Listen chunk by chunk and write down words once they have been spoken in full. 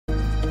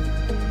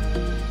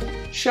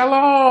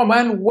Shalom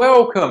and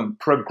welcome,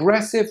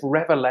 Progressive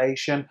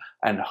Revelation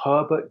and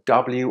Herbert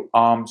W.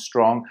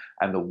 Armstrong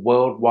and the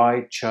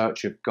Worldwide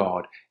Church of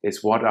God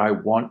is what I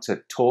want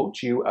to talk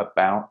to you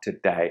about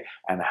today.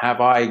 And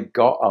have I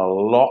got a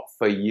lot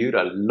for you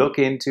to look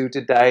into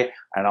today?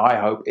 And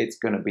I hope it's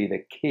going to be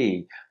the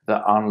key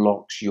that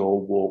unlocks your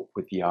walk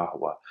with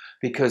Yahweh.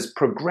 Because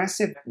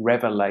progressive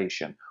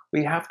revelation,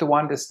 we have to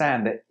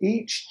understand that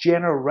each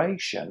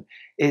generation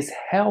is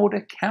held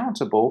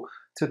accountable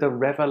to the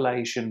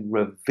revelation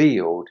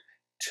revealed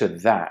to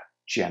that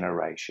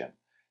generation.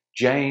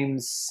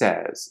 James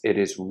says, it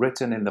is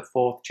written in the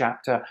 4th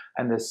chapter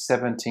and the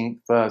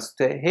 17th verse,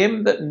 to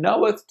him that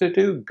knoweth to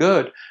do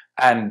good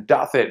and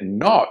doth it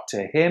not,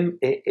 to him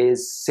it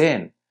is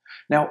sin.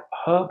 Now,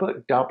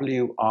 Herbert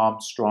W.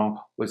 Armstrong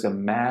was a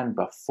man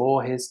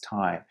before his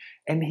time,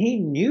 and he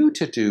knew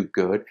to do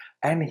good,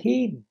 and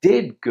he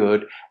did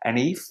good, and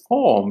he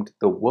formed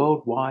the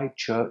Worldwide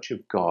Church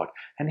of God,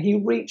 and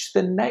he reached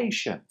the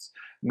nations,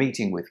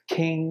 meeting with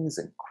kings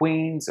and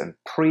queens and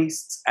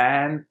priests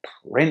and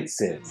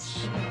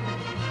princes.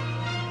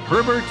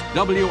 Herbert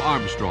W.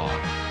 Armstrong,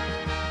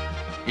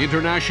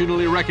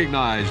 internationally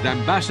recognized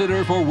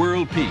ambassador for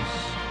world peace,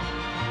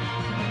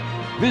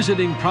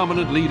 visiting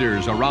prominent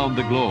leaders around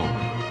the globe,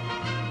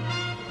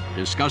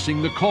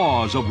 discussing the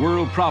cause of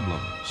world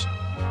problems,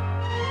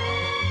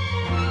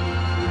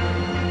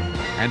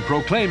 and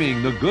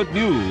proclaiming the good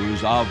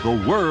news of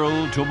the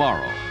world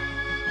tomorrow.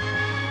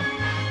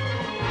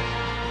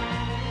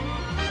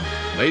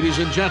 Ladies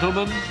and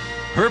gentlemen,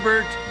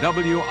 Herbert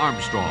W.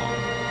 Armstrong.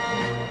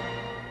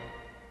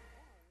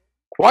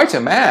 Quite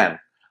a man.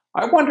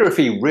 I wonder if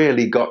he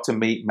really got to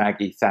meet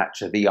Maggie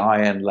Thatcher, the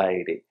Iron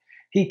Lady.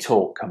 He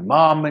taught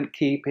commandment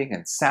keeping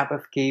and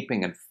Sabbath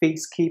keeping and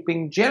feast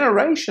keeping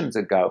generations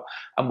ago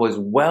and was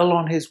well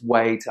on his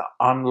way to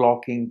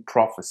unlocking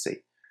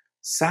prophecy.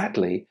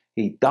 Sadly,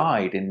 he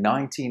died in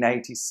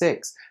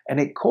 1986,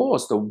 and it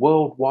caused the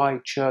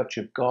Worldwide Church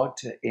of God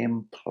to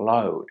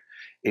implode.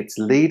 Its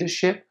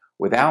leadership,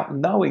 without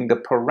knowing the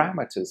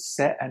parameters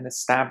set and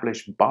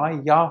established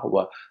by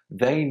Yahweh,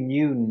 they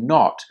knew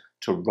not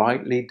to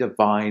rightly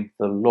divide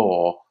the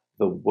law,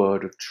 the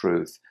word of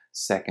truth.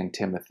 2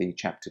 Timothy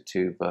chapter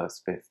 2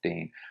 verse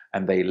 15.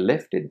 And they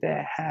lifted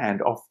their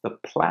hand off the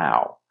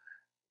plow.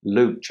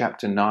 Luke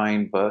chapter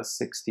 9 verse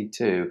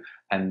 62.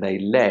 And they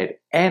led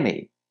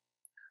any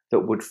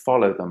that would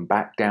follow them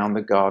back down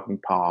the garden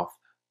path,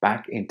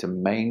 back into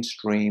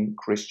mainstream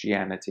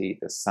Christianity,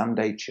 the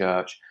Sunday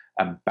church,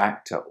 and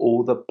back to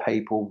all the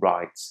papal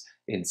rites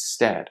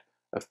instead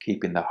of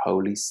keeping the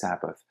Holy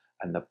Sabbath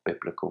and the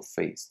biblical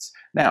feasts.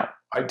 Now,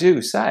 I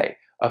do say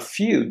a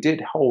few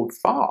did hold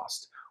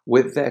fast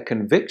with their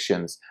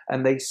convictions,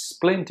 and they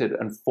splintered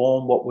and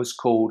formed what was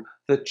called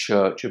the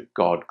Church of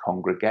God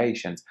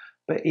congregations.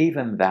 But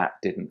even that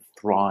didn't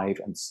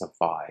thrive and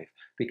survive,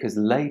 because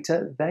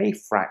later they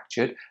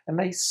fractured and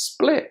they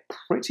split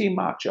pretty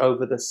much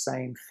over the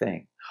same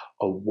thing,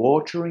 a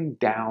watering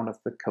down of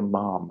the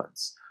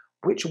commandments.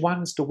 Which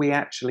ones do we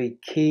actually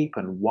keep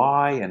and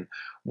why, and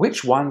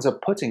which ones are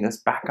putting us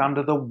back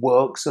under the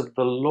works of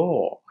the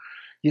law?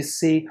 You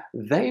see,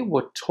 they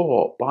were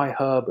taught by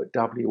Herbert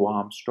W.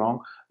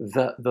 Armstrong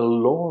that the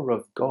law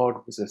of God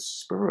was a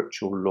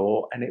spiritual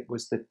law and it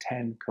was the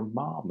 10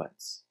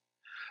 Commandments.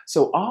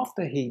 So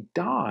after he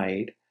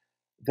died,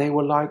 they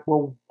were like,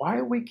 well, why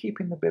are we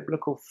keeping the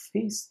biblical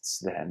feasts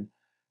then?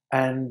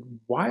 And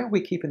why are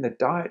we keeping the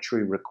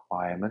dietary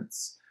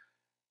requirements?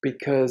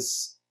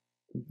 Because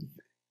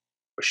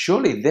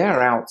surely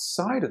they're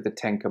outside of the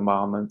 10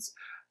 Commandments,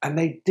 and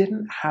they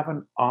didn't have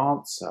an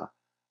answer,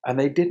 and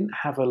they didn't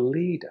have a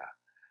leader.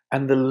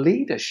 And the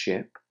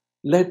leadership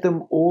led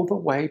them all the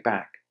way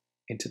back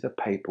into the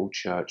papal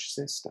church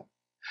system,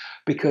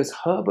 because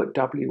Herbert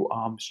W.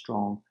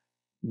 Armstrong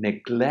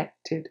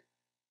neglected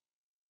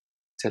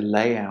to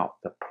lay out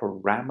the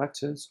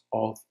parameters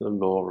of the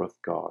law of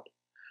God.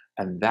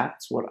 And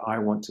that's what I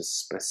want to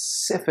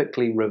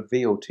specifically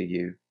reveal to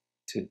you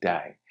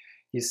today.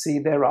 You see,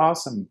 there are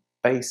some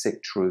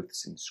basic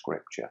truths in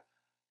Scripture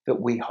that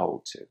we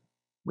hold to.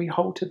 We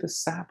hold to the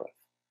Sabbath,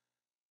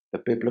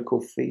 the biblical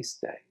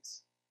feast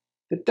days,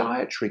 the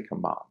dietary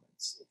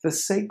commandments, the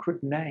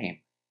sacred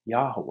name,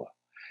 Yahweh.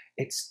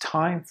 It's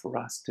time for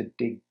us to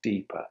dig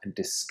deeper and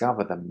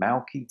discover the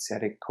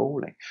Melchizedek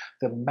calling.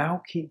 The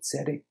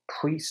Melchizedek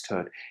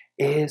priesthood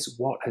is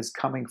what is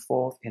coming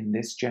forth in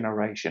this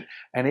generation,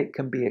 and it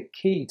can be a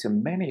key to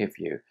many of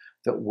you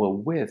that were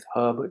with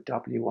Herbert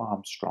W.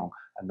 Armstrong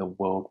and the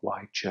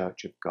Worldwide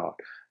Church of God.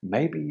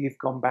 Maybe you've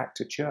gone back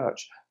to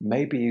church,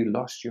 maybe you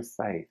lost your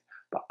faith,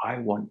 but I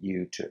want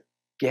you to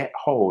get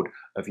hold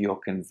of your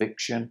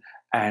conviction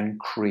and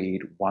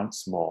creed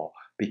once more,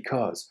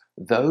 because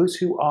those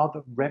who are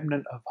the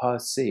remnant of her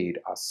seed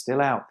are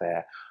still out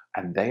there,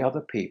 and they are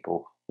the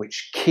people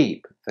which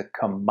keep the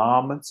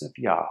commandments of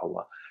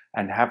Yahweh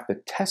and have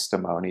the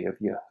testimony of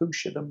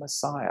Yahushua the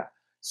Messiah,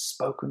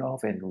 spoken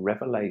of in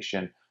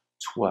Revelation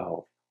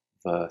 12,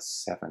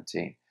 verse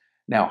 17.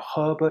 Now,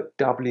 Herbert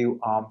W.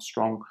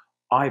 Armstrong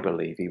I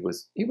believe he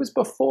was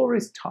before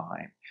his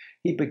time.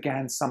 He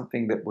began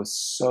something that was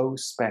so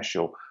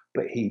special,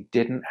 but he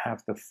didn't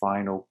have the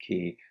final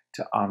key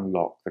to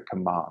unlock the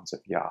commands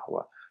of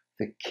Yahweh.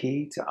 The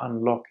key to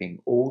unlocking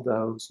all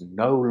those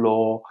no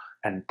law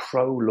and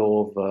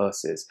pro-law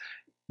verses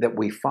that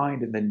we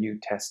find in the New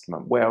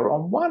Testament, where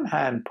on one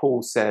hand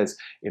Paul says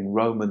in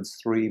Romans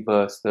 3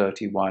 verse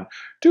 31,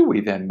 do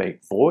we then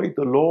make void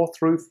the law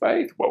through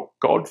faith? Well,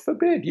 God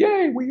forbid.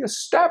 Yea, we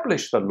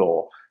establish the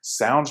law.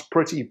 Sounds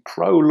pretty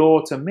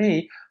pro-law to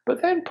me,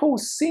 but then Paul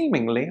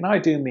seemingly, and I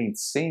do mean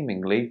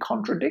seemingly,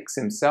 contradicts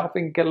himself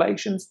in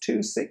Galatians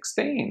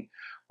 2:16,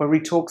 where he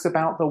talks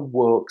about the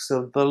works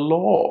of the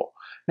law.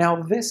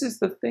 Now, this is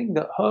the thing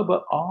that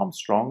Herbert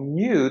Armstrong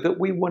knew that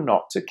we were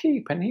not to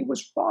keep, and he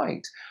was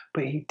right,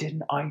 but he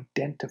didn't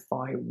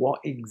identify what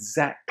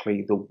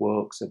exactly the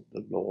works of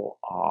the law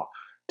are.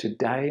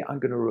 Today, I'm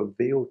going to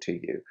reveal to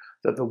you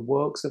that the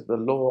works of the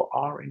law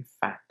are, in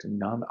fact,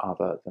 none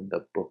other than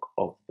the book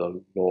of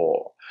the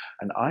law.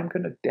 And I'm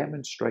going to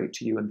demonstrate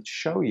to you and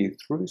show you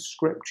through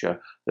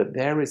Scripture that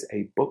there is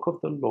a book of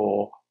the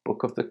law,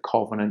 book of the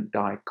covenant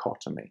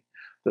dichotomy.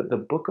 That the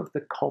book of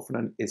the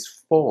covenant is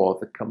for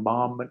the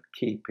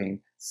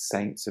commandment-keeping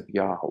saints of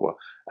Yahweh,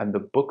 and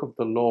the book of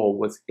the law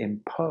was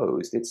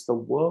imposed. It's the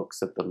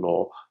works of the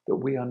law that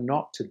we are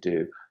not to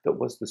do, that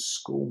was the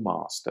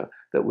schoolmaster,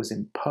 that was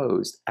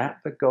imposed at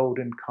the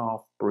golden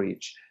calf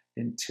breach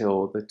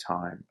until the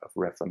time of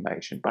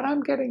Reformation. But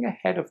I'm getting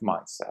ahead of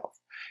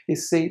myself. You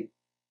see,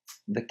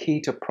 the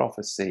key to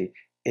prophecy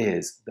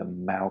is the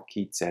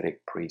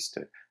Melchizedek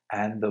priesthood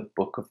and the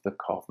book of the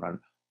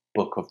covenant,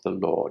 book of the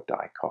law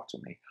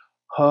dichotomy.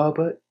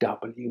 Herbert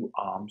W.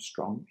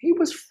 Armstrong, he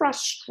was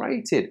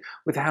frustrated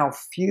with how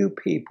few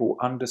people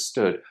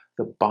understood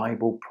the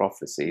Bible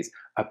prophecies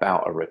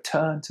about a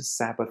return to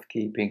Sabbath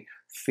keeping,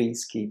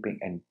 feast keeping,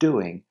 and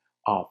doing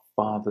our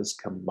Father's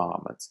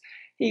commandments.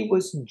 He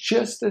was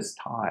just as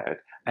tired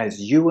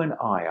as you and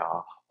I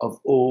are of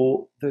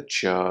all the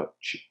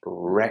church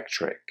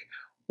rhetoric.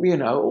 You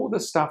know, all the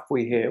stuff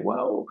we hear,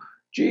 well,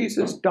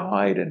 Jesus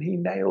died and he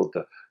nailed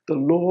the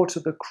law to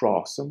the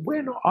cross, and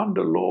we're not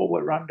under law,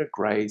 we're under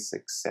grace,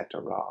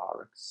 etc.,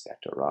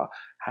 etc.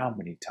 How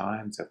many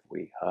times have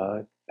we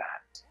heard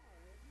that?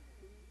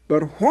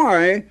 But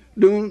why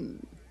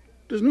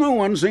does no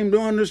one seem to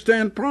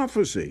understand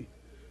prophecy?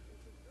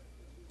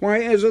 Why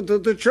is it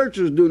that the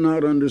churches do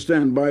not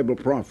understand Bible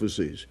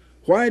prophecies?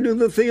 Why do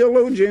the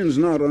theologians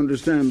not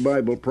understand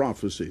Bible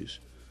prophecies?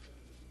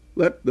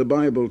 Let the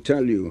Bible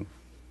tell you.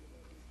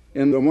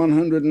 In the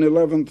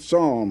 111th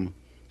Psalm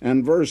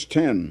and verse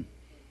 10,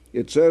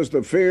 it says,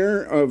 the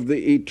fear of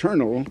the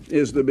eternal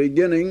is the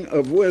beginning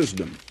of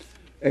wisdom.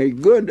 A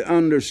good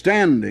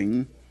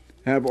understanding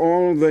have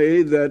all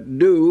they that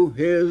do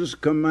his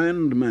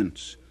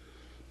commandments.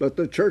 But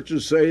the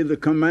churches say the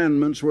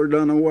commandments were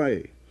done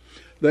away.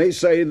 They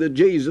say that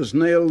Jesus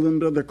nailed them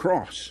to the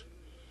cross.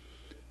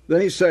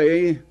 They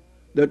say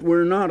that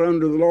we're not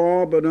under the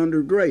law but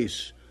under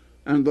grace.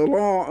 And the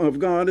law of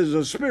God is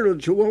a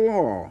spiritual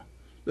law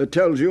that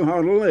tells you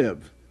how to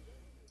live.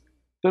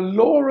 The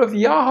law of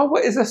Yahweh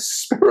is a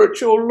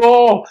spiritual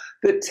law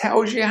that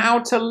tells you how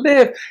to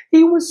live.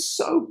 He was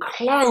so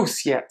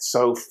close yet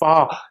so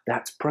far.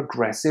 That's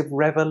progressive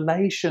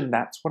revelation.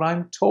 That's what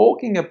I'm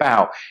talking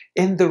about.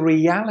 In the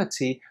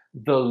reality,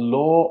 the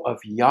law of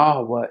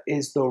Yahweh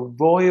is the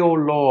royal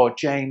law,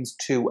 James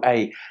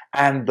 2:8.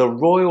 And the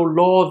royal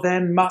law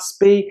then must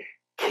be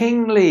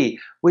kingly,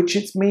 which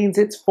it means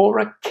it's for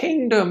a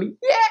kingdom.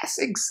 Yes,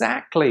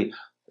 exactly.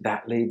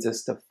 That leads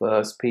us to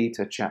 1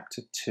 Peter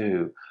chapter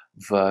 2.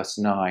 Verse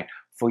 9,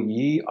 for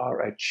ye are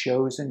a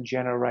chosen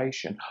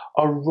generation,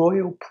 a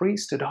royal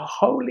priesthood, a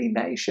holy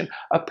nation,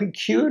 a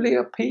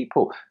peculiar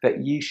people,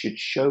 that ye should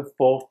show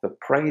forth the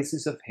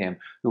praises of him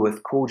who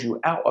hath called you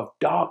out of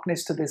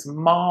darkness to this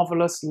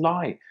marvelous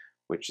light,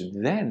 which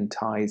then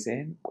ties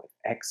in with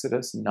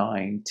Exodus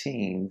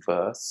 19,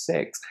 verse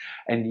 6.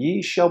 And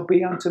ye shall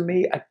be unto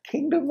me a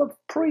kingdom of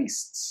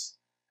priests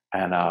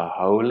and a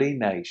holy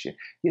nation.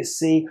 You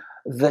see,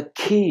 the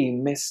key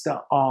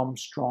Mr.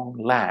 Armstrong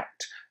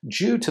lacked,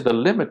 due to the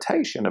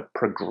limitation of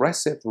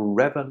progressive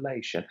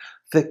revelation,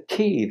 the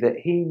key that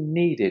he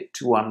needed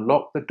to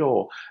unlock the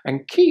door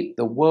and keep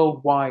the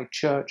worldwide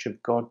church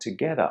of God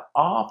together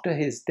after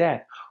his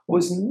death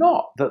was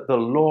not that the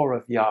law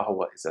of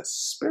Yahweh is a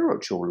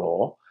spiritual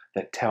law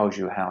that tells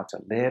you how to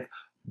live,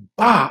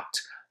 but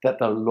that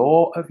the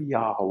law of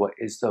Yahweh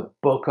is the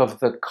book of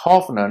the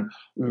covenant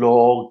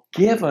law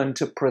given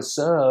to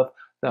preserve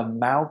the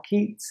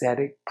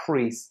Melchizedek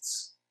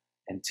priests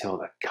until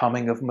the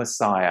coming of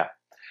Messiah.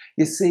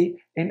 You see,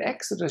 in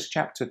Exodus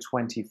chapter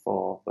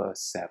 24,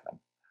 verse 7,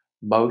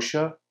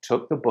 Moshe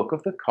took the book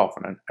of the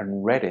covenant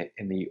and read it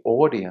in the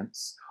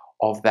audience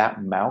of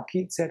that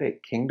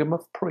Melchizedek kingdom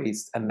of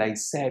priests, and they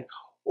said,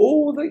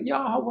 all that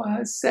Yahweh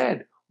has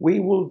said, we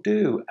will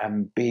do,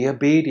 and be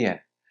obedient.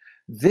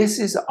 This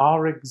is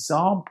our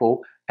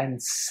example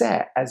and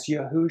set as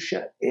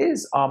Yahusha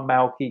is our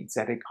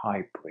Melchizedek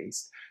high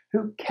priest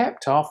who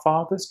kept our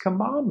Father's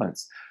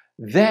commandments.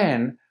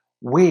 Then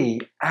We,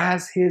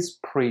 as his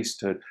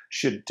priesthood,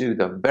 should do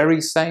the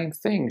very same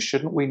thing,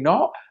 shouldn't we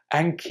not?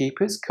 And keep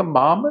his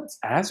commandments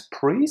as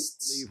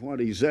priests? Believe what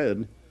he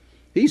said.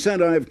 He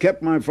said, I have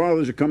kept my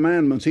Father's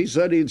commandments. He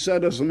said he'd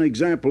set us an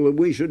example that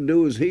we should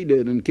do as he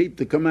did and keep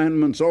the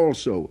commandments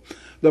also.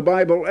 The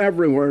Bible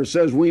everywhere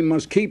says we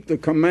must keep the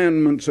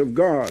commandments of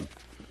God.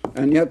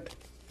 And yet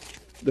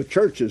the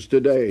churches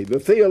today,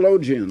 the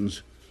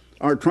theologians,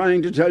 are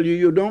trying to tell you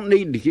you don't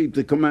need to keep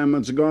the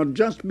commandments of God,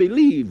 just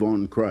believe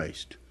on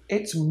Christ.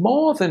 It's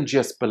more than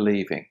just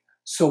believing.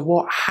 So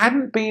what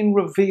hadn't been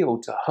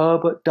revealed to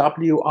Herbert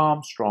W.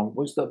 Armstrong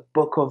was the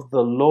book of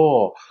the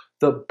law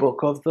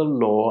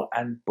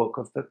and book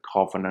of the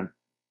covenant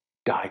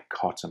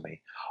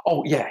dichotomy.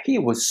 Oh yeah, he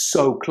was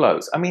so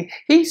close. I mean,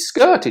 he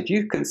skirted,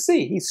 you can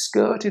see, he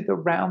skirted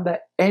around the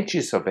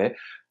edges of it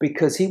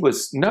because he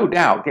was no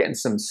doubt getting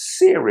some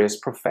serious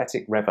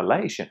prophetic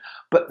revelation,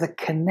 but the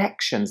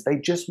connections, they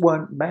just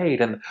weren't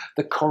made, and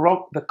the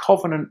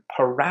covenant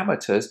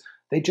parameters,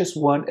 they just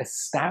weren't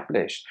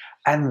established.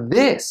 And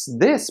this,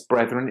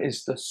 brethren,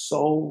 is the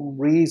sole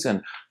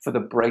reason for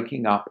the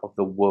breaking up of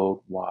the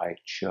worldwide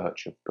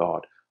Church of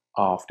God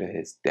after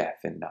his death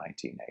in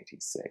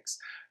 1986.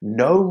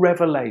 No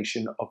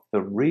revelation of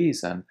the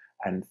reason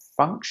and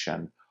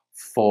function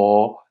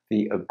for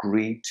the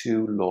agreed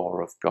to law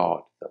of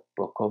God, the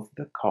book of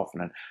the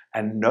covenant,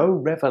 and no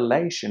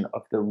revelation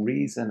of the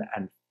reason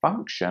and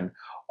function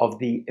of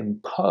the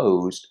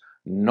imposed,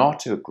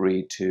 not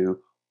agreed to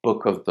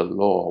book of the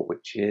law,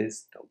 which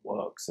is the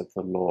works of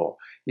the law.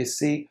 You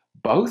see,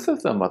 both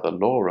of them are the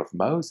law of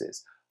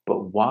Moses,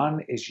 but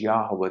one is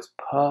Yahweh's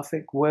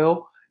perfect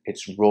will,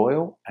 it's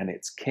royal and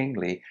it's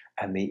kingly,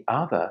 and the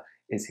other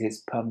is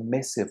his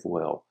permissive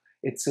will.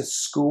 It's a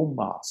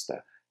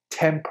schoolmaster,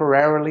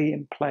 temporarily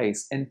in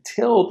place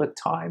until the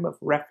time of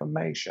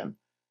Reformation,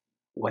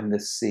 when the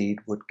seed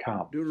would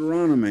come.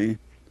 Deuteronomy,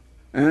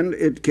 and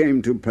it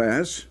came to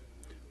pass,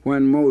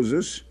 when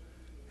Moses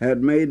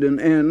had made an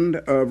end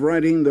of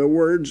writing the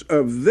words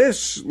of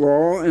this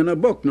law in a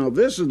book. Now,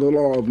 this is the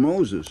law of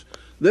Moses.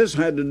 This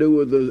had to do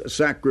with the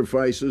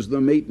sacrifices,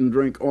 the meat and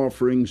drink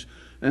offerings,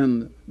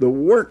 and the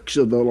works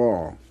of the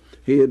law.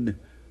 He had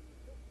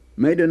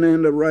made an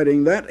end of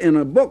writing that in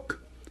a book.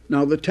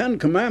 Now, the Ten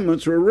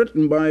Commandments were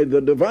written by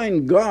the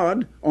divine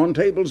God on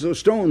tables of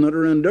stone that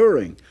are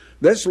enduring.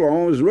 This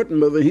law was written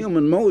by the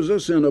human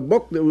Moses in a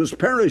book that was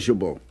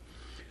perishable.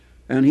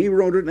 And he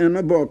wrote it in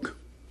a book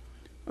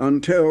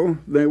until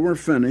they were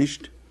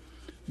finished.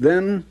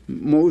 Then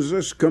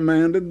Moses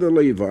commanded the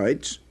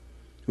Levites,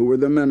 who were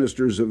the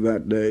ministers of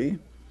that day,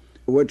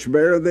 which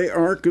bear the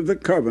ark of the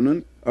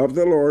covenant of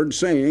the Lord,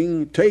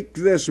 saying, take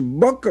this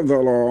book of the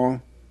law,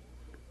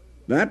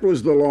 that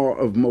was the law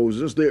of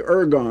Moses, the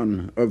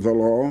ergon of the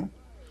law,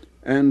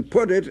 and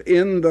put it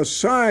in the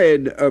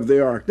side of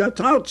the ark. That's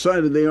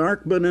outside of the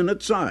ark, but in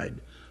its side.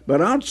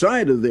 But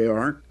outside of the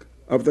ark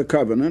of the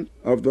covenant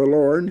of the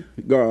Lord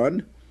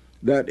God,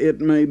 that it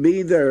may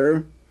be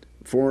there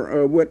for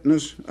a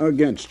witness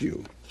against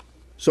you.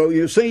 So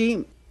you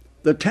see,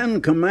 the Ten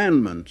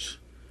Commandments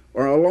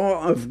are a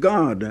law of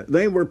God.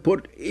 They were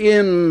put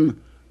in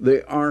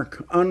the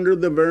ark under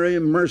the very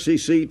mercy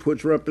seat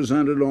which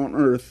represented on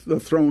earth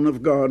the throne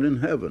of God in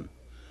heaven.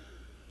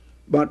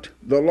 But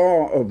the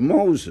law of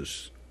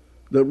Moses,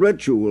 the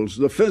rituals,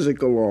 the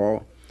physical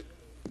law,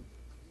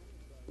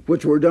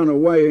 which were done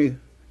away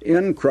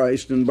in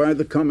Christ and by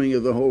the coming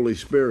of the Holy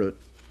Spirit,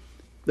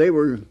 they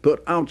were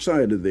put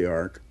outside of the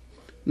ark.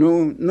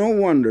 No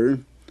wonder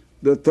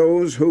that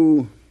those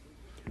who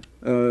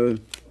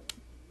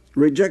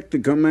reject the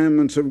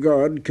commandments of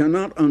God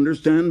cannot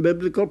understand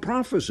biblical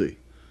prophecy.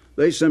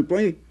 They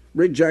simply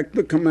reject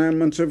the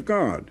commandments of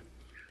God.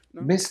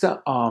 Mr.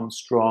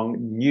 Armstrong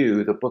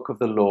knew the book of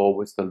the law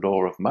was the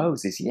law of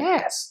Moses.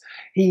 Yes,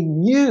 he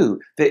knew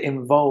that it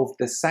involved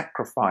the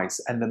sacrifice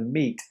and the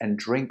meat and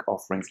drink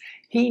offerings.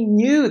 He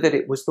knew that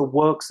it was the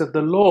works of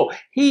the law.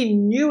 He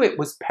knew it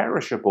was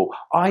perishable,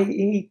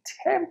 i.e.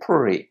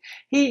 temporary.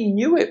 He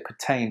knew it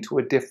pertained to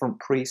a different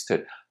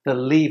priesthood, the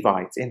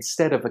Levites,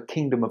 instead of a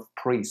kingdom of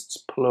priests,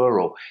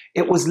 plural.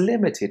 It was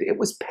limited. It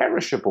was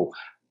perishable.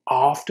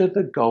 After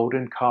the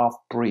golden calf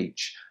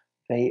breach,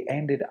 they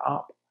ended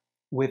up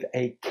with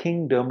a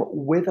kingdom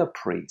with a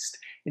priest,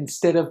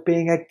 instead of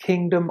being a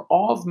kingdom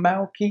of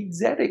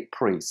Melchizedek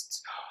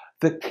priests.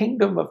 The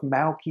kingdom of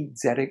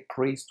Melchizedek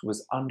priest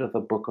was under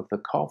the book of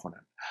the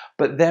covenant.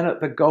 But then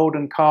at the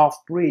golden calf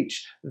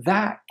breach,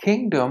 that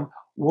kingdom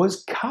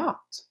was cut.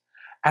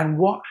 And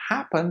what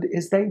happened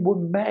is they were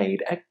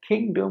made a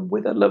kingdom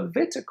with a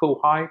Levitical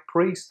high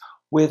priest,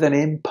 with an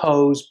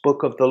imposed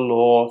book of the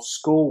law,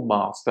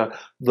 schoolmaster,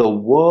 the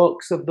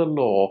works of the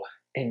law,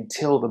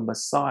 until the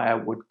Messiah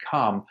would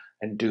come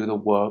and do the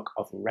work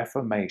of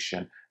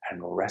reformation and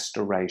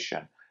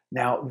restoration.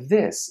 Now,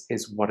 this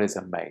is what is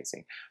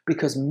amazing,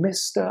 because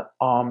Mr.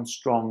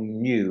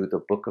 Armstrong knew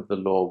the book of the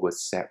law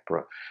was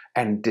separate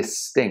and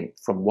distinct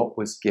from what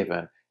was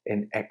given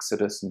in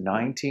Exodus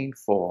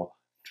 19:4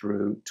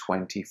 through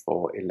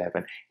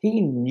 24:11.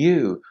 He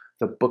knew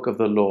the book of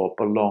the law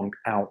belonged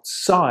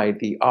outside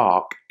the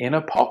ark in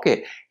a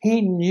pocket.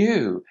 He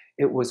knew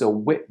it was a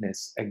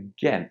witness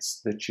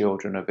against the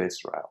children of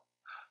Israel.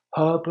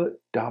 Herbert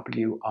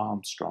W.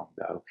 Armstrong,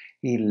 though,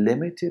 he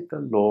limited the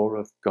law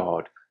of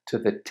God to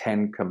the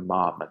Ten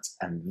Commandments.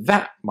 And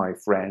that, my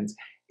friends,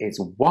 is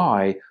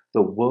why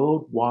the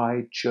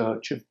worldwide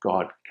Church of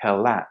God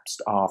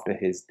collapsed after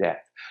his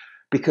death.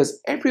 Because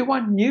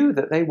everyone knew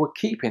that they were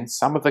keeping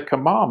some of the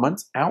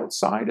commandments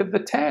outside of the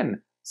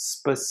 10,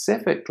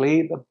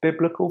 specifically the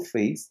biblical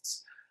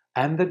feasts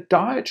and the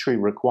dietary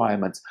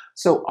requirements.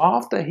 So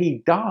after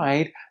he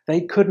died, they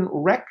couldn't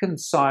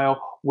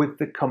reconcile with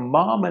the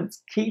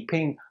commandments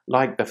keeping,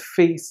 like the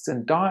feasts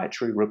and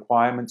dietary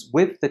requirements,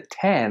 with the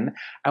 10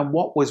 and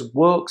what was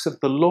works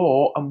of the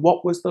law and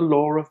what was the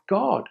law of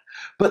God.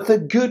 But the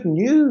good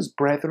news,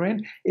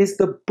 brethren, is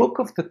the book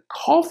of the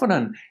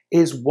covenant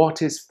is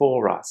what is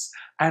for us.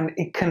 And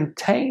it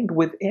contained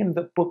within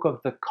the book of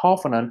the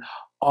covenant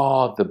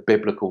are the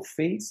biblical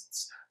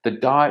feasts, the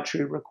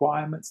dietary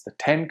requirements, the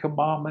 10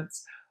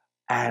 commandments,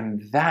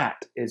 and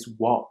that is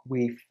what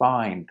we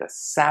find. The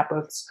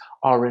Sabbaths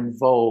are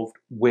involved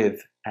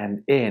with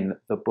and in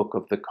the book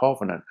of the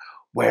covenant,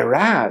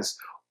 whereas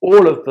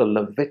all of the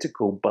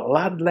Levitical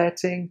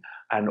bloodletting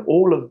and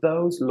all of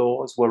those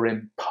laws were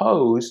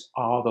imposed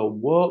are the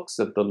works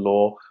of the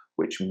law,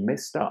 which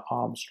Mr.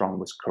 Armstrong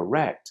was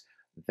correct.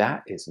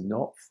 That is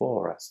not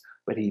for us,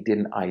 but he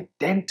didn't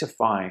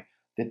identify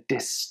the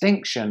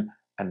distinction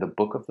and the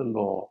book of the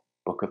law,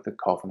 book of the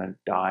covenant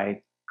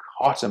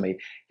dichotomy.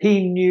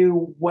 He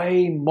knew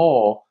way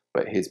more,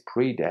 but his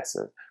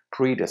predecessors,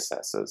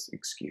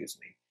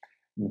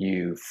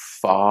 knew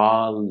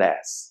far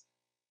less.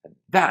 And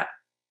that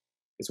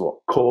is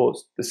what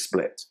caused the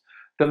split.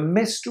 The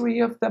mystery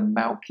of the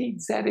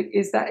Melchizedek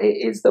is that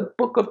it is the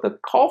book of the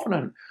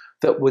covenant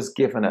that was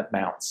given at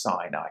Mount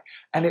Sinai.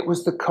 And it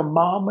was the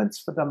commandments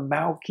for the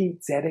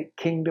Melchizedek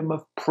kingdom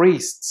of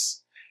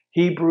priests.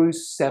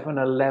 Hebrews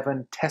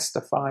 7:11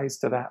 testifies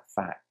to that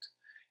fact.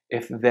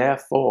 If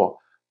therefore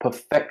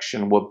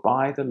perfection were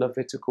by the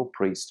Levitical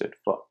priesthood,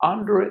 for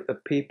under it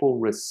the people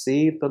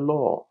received the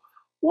law,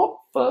 what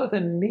further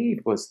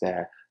need was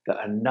there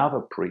that another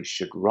priest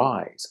should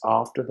rise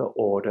after the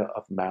order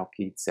of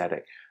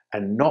Melchizedek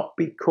and not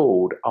be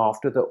called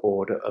after the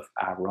order of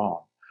Aaron?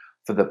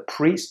 For the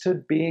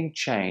priesthood being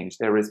changed,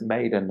 there is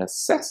made a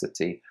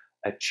necessity,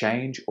 a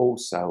change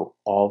also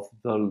of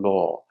the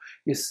law.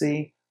 You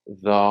see,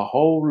 the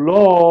whole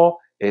law,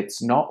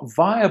 it's not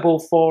viable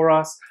for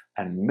us.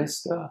 And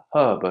Mr.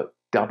 Herbert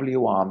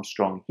W.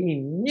 Armstrong, he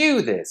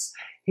knew this.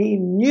 He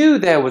knew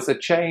there was a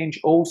change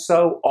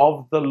also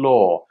of the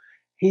law.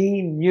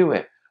 He knew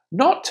it.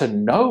 Not to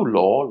no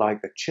law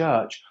like the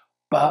church,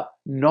 but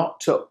not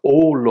to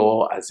all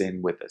law, as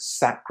in with the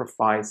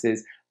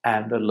sacrifices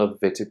and the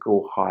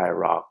Levitical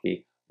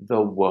hierarchy,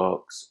 the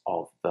works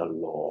of the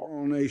law.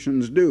 All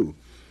nations do.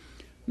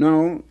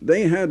 Now,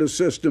 they had a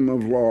system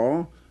of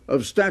law,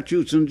 of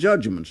statutes and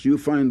judgments. You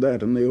find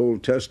that in the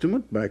Old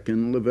Testament, back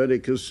in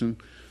Leviticus and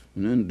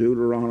in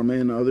Deuteronomy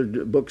and other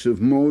books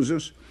of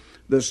Moses.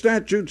 The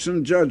statutes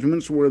and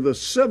judgments were the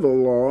civil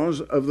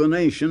laws of the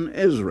nation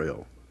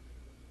Israel.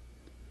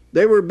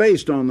 They were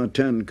based on the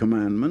 10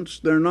 Commandments.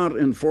 They're not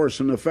in force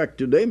and effect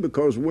today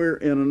because we're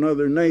in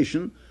another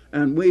nation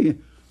and we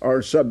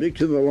are subject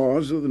to the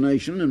laws of the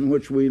nation in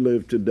which we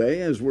live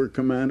today as we're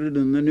commanded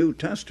in the New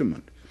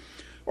Testament.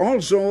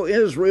 Also,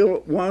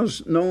 Israel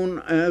was known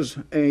as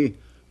a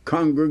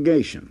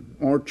congregation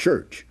or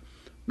church.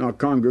 Now,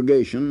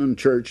 congregation and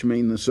church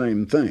mean the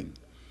same thing.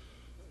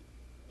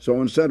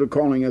 So instead of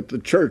calling it the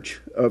Church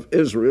of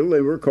Israel,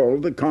 they were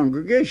called the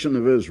Congregation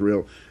of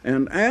Israel.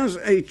 And as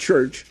a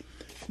church,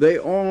 they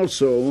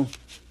also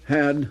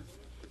had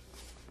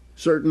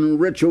certain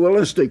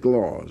ritualistic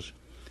laws.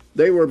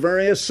 They were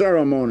various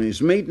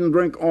ceremonies, meat and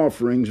drink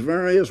offerings,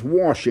 various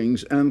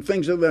washings, and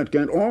things of that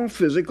kind, all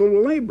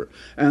physical labor.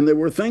 And there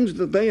were things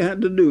that they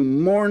had to do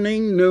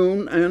morning,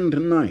 noon,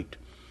 and night.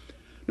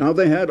 Now,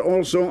 they had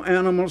also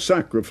animal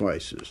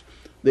sacrifices.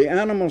 The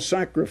animal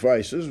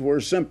sacrifices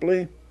were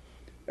simply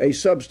a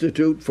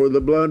substitute for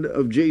the blood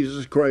of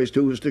Jesus Christ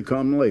who was to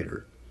come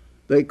later.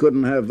 They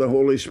couldn't have the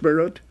Holy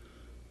Spirit,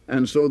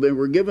 and so they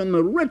were given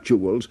the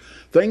rituals,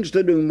 things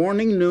to do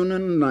morning, noon,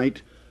 and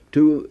night,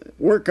 to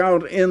work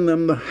out in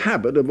them the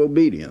habit of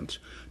obedience.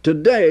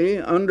 Today,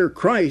 under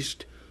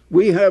Christ,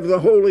 we have the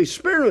Holy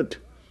Spirit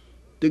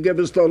to give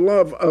us the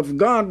love of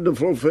God to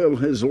fulfill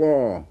His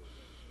law,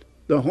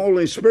 the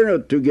Holy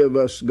Spirit to give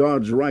us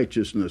God's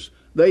righteousness.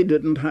 They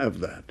didn't have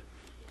that.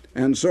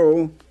 And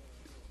so,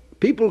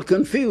 people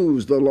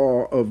confuse the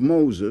law of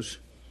Moses,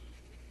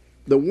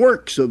 the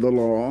works of the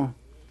law,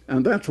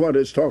 and that's what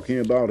it's talking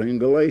about in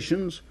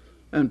Galatians,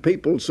 and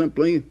people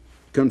simply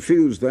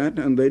confuse that,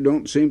 and they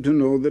don't seem to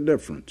know the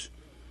difference.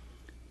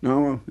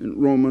 Now,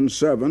 in Romans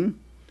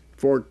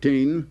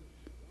 7:14,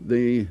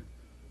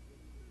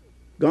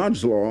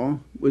 God's law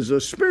was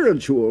a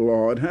spiritual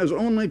law. It has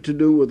only to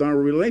do with our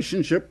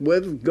relationship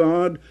with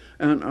God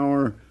and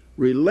our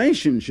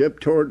relationship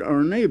toward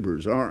our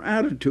neighbors, our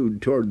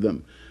attitude toward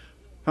them.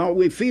 how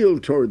we feel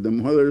toward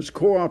them, whether it's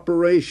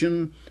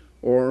cooperation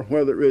or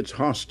whether it's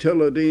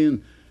hostility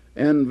and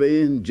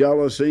envy and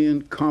jealousy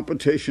and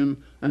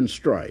competition and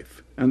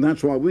strife. And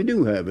that's what we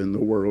do have in the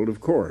world,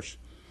 of course.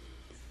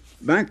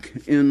 Back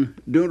in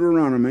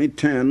Deuteronomy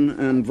 10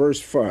 and verse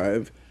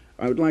 5,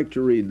 I would like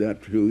to read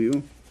that to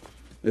you.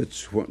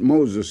 It's what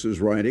Moses is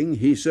writing.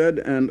 He said,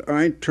 "And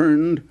I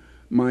turned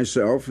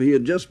myself," he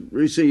had just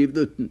received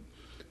the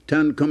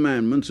 10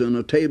 Commandments in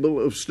a table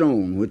of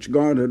stone, which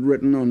God had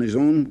written on his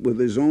own with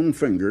his own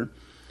finger.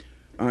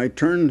 "I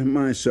turned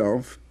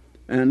myself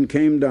and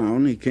came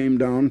down." He came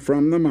down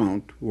from the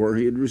mount where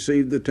he had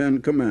received the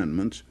 10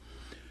 Commandments,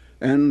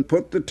 and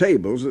put the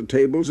tables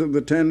of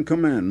the 10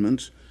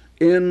 Commandments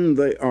in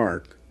the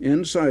ark,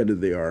 inside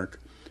of the ark,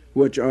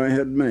 which I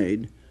had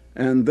made,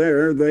 and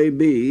there they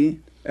be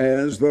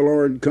as the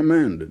Lord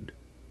commanded.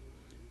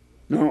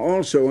 Now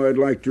also I'd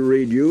like to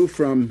read you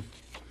from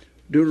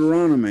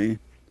Deuteronomy.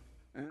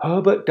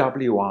 Herbert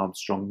W.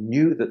 Armstrong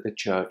knew that the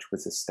church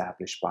was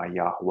established by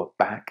Yahweh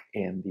back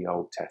in the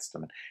Old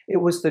Testament. It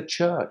was the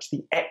church,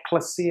 the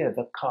ecclesia,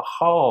 the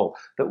kahal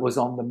that was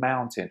on the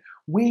mountain.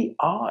 We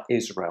are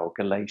Israel,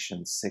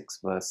 Galatians 6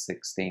 verse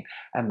 16,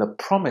 and the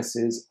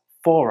promises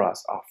for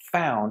us are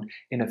found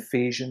in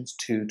Ephesians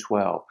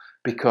 2:12,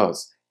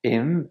 because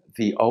in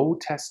the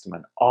Old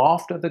Testament,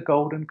 after the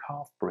golden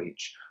calf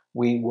breach,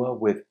 we were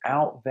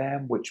without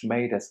them, which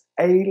made us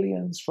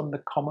aliens from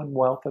the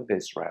commonwealth of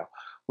Israel,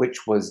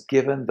 which was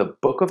given the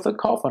book of the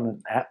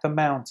covenant at the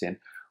mountain.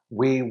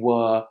 We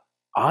were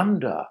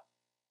under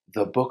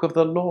the book of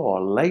the law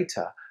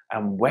later,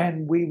 and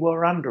when we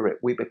were under it,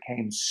 we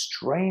became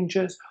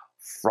strangers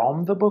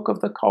from the book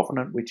of the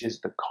covenant, which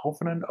is the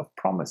covenant of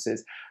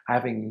promises,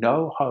 having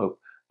no hope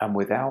and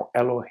without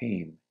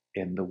Elohim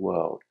in the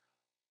world.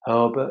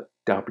 Herbert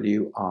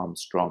W.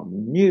 Armstrong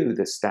knew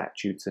the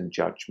statutes and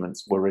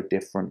judgments were a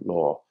different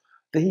law.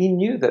 He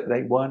knew that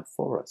they weren't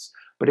for us,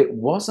 but it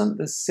wasn't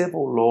the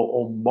civil law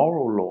or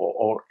moral law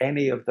or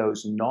any of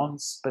those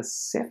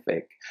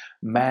non-specific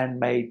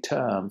man-made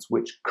terms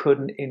which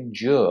couldn't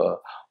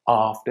endure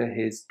after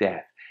his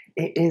death.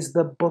 It is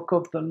the book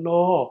of the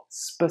law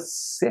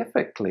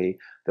specifically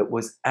that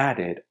was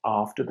added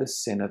after the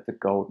sin of the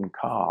golden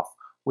calf,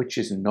 which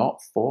is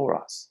not for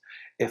us.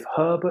 If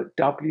Herbert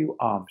W.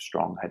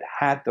 Armstrong had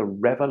had the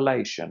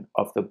revelation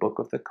of the book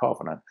of the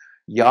covenant,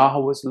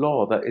 Yahweh's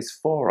law that is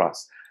for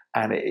us,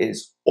 and it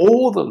is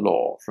all the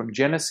law from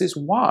Genesis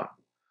 1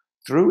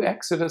 through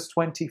Exodus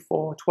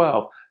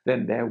 24:12,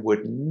 then there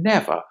would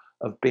never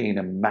have been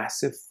a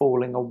massive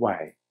falling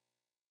away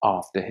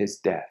after his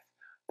death.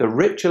 The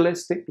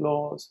ritualistic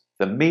laws,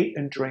 the meat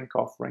and drink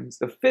offerings,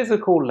 the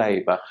physical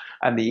labor,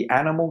 and the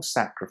animal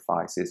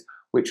sacrifices,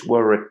 which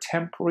were a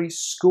temporary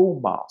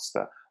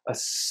schoolmaster, a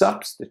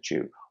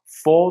substitute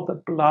for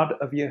the blood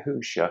of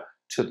Yahusha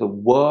to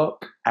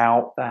work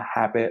out the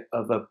habit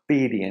of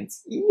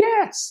obedience.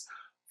 Yes,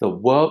 the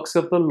works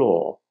of the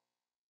law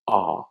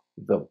are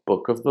the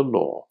book of the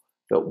law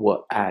that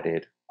were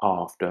added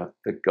after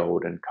the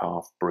golden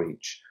calf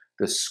breach.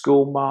 The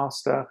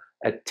schoolmaster,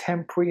 a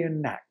temporary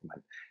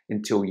enactment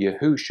until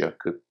Yahusha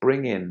could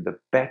bring in the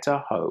better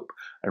hope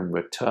and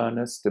return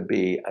us to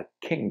be a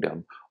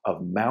kingdom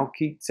of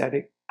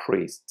Melchizedek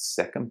priests,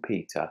 2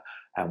 Peter,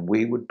 and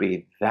we would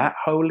be that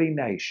holy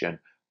nation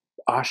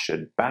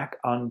ushered back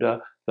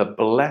under the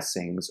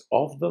blessings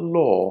of the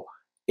law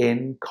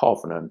in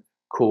covenant,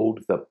 called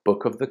the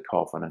Book of the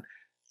Covenant,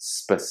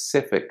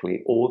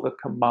 specifically all the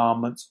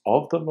commandments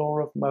of the law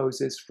of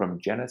Moses from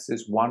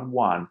Genesis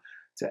 1:1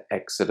 to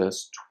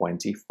Exodus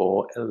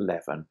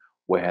 24:11,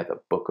 where the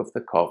Book of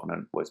the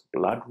Covenant was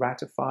blood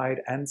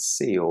ratified and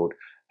sealed,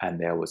 and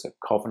there was a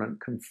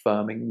covenant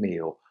confirming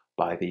meal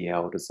by the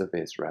elders of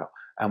Israel.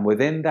 And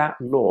within that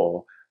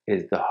law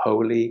is the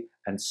holy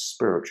and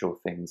spiritual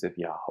things of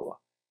Yahweh,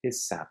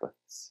 his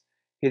Sabbaths,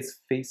 his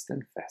feasts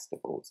and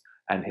festivals,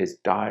 and his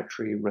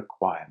dietary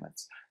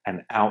requirements.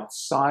 And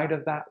outside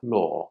of that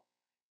law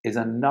is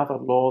another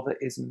law that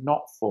is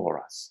not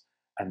for us,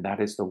 and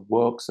that is the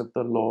works of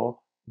the law,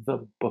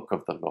 the book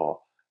of the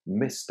law.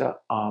 Mr.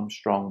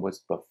 Armstrong was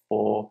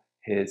before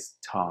his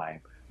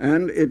time.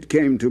 And it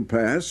came to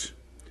pass,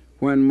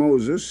 when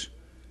Moses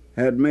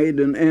had made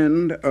an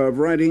end of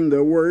writing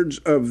the words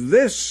of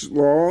this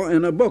law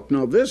in a book.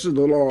 Now, this is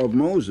the law of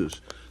Moses.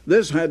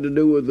 This had to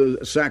do with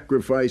the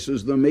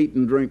sacrifices, the meat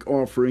and drink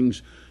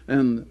offerings,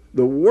 and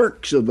the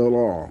works of the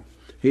law.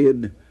 He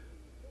had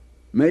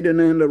made an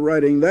end of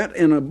writing that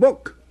in a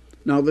book.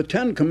 Now, the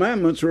 10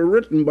 Commandments were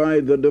written by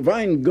the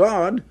divine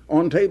God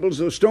on tables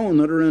of stone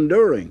that are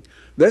enduring.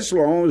 This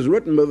law was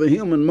written by the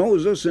human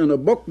Moses in a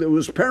book that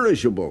was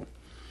perishable.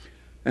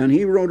 And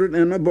he wrote it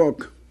in a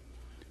book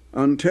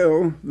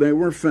until they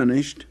were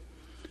finished.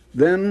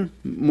 Then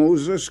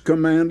Moses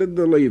commanded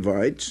the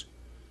Levites,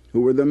 who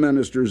were the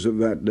ministers of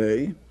that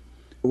day,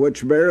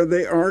 which bear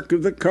the ark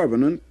of the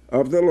covenant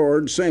of the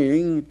Lord,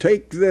 saying,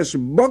 "Take this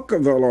book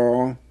of the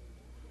law,"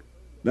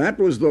 that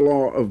was the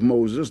law of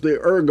Moses, the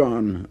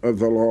ergon of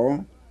the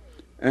law,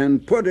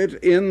 "and put it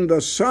in the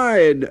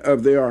side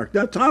of the ark."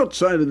 That's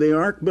outside of the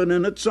ark, but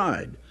in its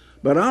side.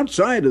 but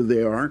outside of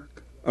the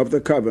ark of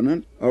the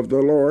covenant of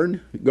the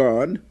Lord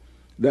God,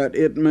 that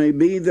it may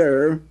be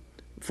there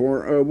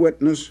for a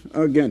witness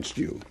against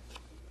you.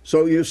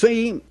 So you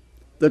see,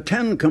 the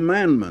 10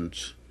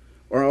 Commandments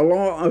are a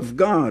law of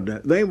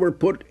God. They were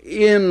put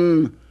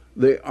in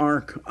the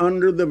ark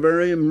under the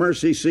very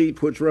mercy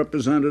seat which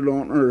represented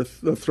on earth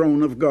the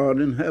throne of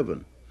God in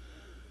heaven.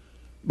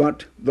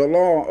 But the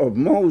law of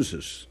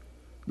Moses,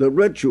 the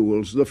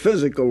rituals, the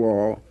physical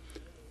law,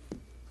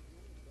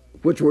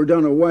 which were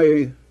done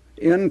away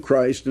in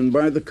Christ and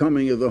by the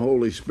coming of the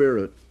Holy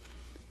Spirit,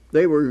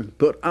 they were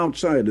put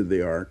outside of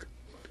the ark.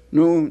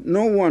 No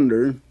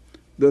wonder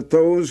that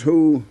those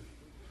who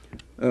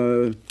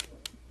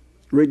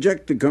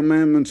reject the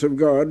commandments of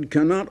God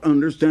cannot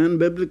understand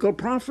biblical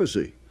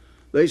prophecy.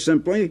 They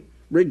simply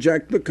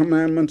reject the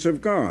commandments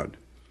of God.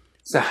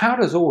 So how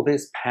does all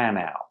this pan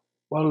out?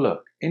 Well,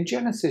 look, in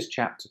Genesis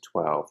chapter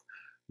 12,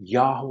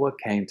 Yahweh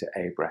came to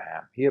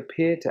Abraham. He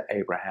appeared to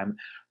Abraham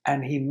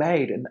and he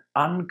made an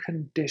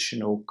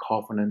unconditional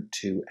covenant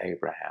to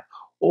Abraham.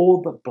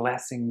 All the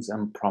blessings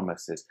and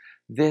promises.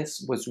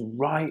 This was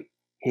right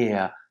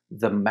here,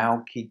 the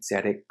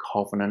Melchizedek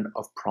covenant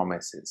of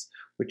promises,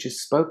 which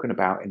is spoken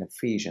about in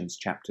Ephesians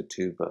chapter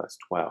 2, verse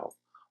 12.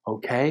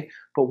 Okay,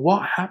 but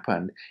what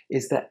happened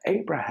is that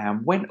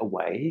Abraham went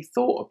away, he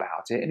thought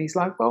about it, and he's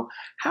like, well,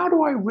 how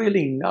do I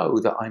really know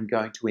that I'm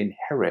going to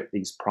inherit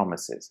these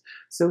promises?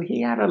 So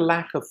he had a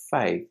lack of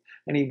faith,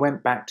 and he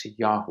went back to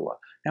Yahweh.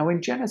 Now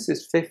in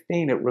Genesis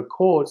 15, it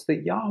records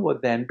that Yahweh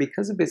then,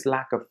 because of his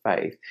lack of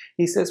faith,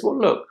 he says, well,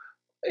 look,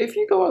 if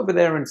you go over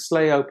there and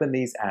slay open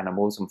these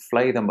animals and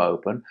flay them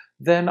open,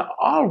 then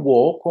I'll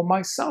walk, or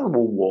my son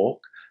will walk,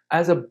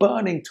 as a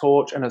burning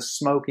torch and a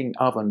smoking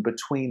oven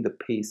between the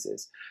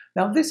pieces.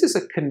 Now, this is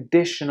a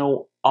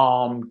conditional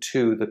arm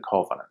to the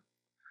covenant.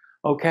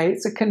 Okay,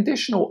 it's a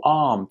conditional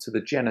arm to the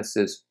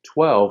Genesis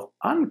 12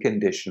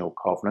 unconditional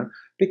covenant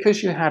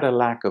because you had a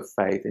lack of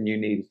faith and you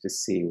needed to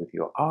see with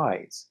your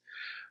eyes.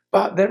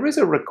 But there is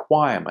a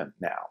requirement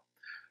now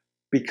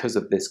because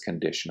of this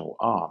conditional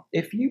arm.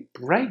 If you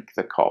break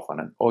the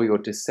covenant or your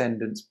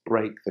descendants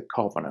break the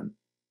covenant,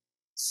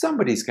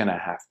 somebody's going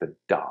to have to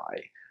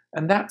die.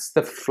 And that's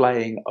the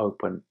flaying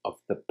open of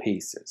the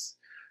pieces.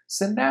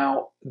 So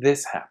now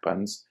this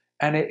happens,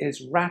 and it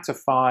is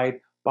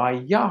ratified by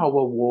Yahweh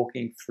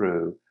walking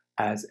through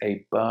as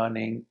a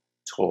burning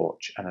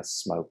torch and a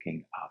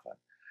smoking oven.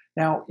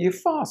 Now, you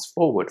fast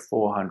forward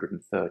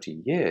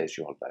 430 years,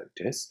 you'll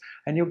notice,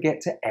 and you'll get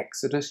to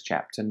Exodus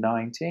chapter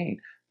 19,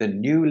 the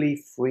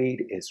newly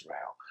freed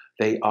Israel.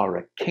 They are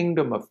a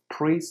kingdom of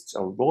priests,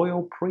 a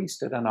royal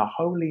priesthood, and a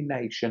holy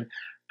nation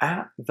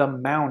at the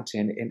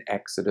mountain in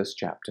Exodus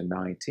chapter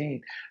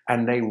 19,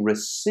 and they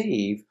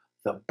receive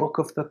the book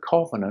of the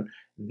covenant.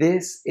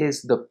 This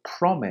is the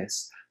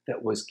promise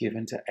that was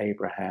given to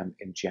Abraham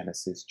in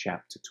Genesis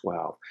chapter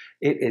 12.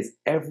 It is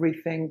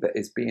everything that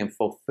is being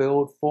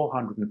fulfilled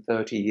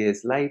 430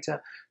 years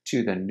later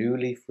to the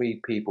newly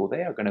freed people.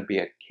 They are going to be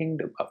a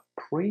kingdom of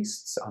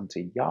priests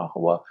unto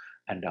Yahweh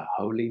and a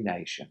holy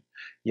nation.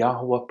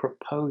 Yahweh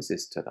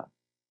proposes to them.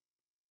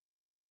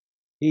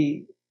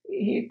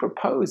 He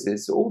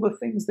proposes all the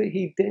things that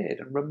he did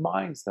and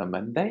reminds them,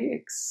 and they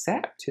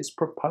accept his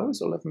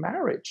proposal of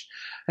marriage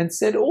and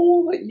said,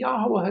 all that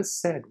Yahweh has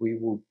said we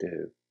will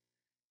do.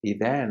 He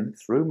then,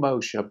 through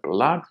Moshe,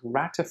 blood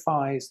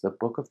ratifies the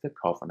book of the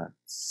covenant,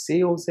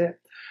 seals it,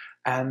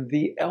 and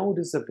the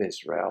elders of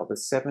Israel, the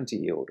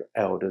 70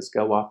 elders,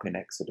 go up in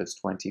Exodus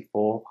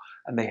 24,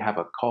 and they have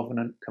a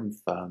covenant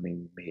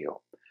confirming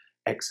meal.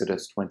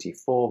 Exodus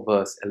 24,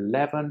 verse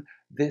 11,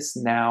 this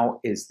now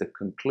is the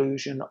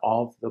conclusion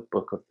of the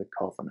book of the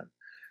covenant.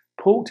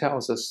 Paul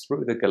tells us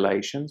through the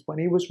Galatians, when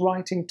he was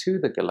writing to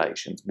the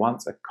Galatians,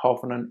 once a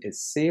covenant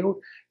is sealed,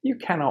 you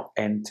cannot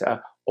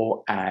enter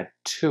or add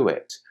to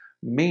it,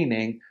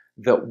 meaning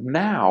that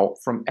now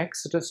from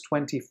Exodus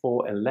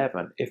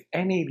 24:11, if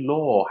any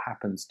law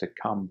happens to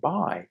come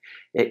by,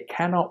 it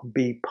cannot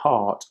be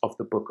part of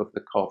the book of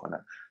the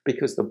covenant,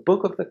 because the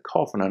book of the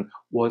covenant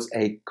was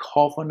a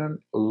covenant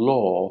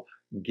law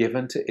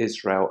given to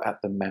Israel at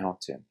the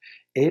mountain.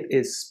 It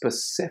is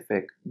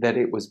specific that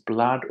it was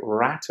blood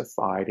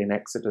ratified in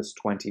Exodus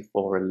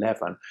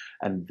 24:11,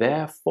 and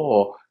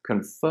therefore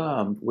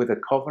confirmed with a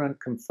covenant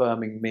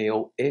confirming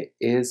meal. It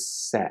is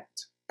set.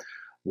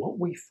 What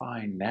we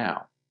find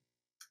now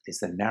is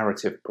the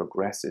narrative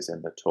progresses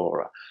in the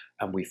Torah,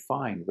 and we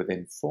find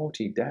within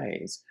 40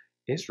 days,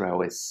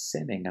 Israel is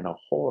sinning and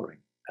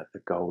whoring at the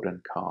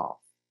golden calf.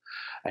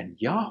 And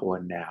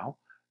Yahweh now,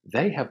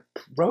 they have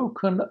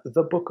broken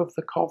the book of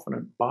the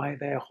covenant by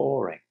their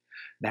whoring.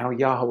 Now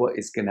Yahweh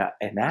is going to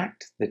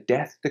enact the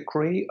death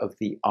decree of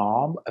the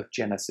arm of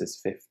Genesis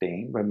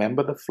 15.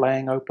 Remember the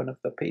flaying open of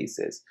the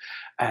pieces.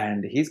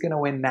 And he's going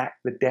to enact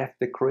the death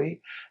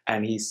decree.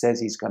 And he says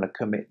he's going to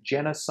commit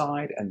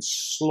genocide and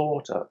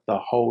slaughter the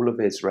whole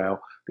of Israel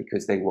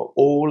because they were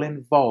all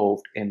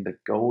involved in the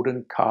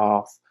golden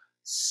calf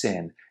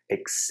sin,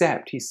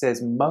 except he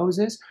says,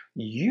 Moses,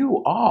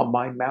 you are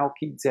my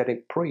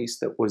Melchizedek priest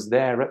that was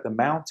there at the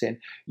mountain.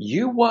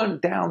 You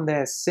weren't down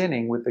there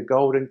sinning with the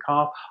golden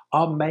calf.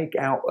 I'll make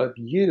out of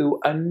you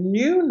a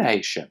new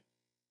nation.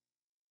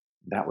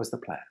 That was the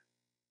plan.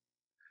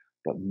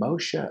 But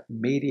Moshe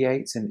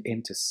mediates and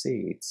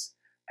intercedes,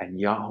 and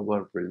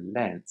Yahweh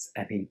relents,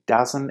 and he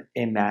doesn't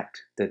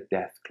enact the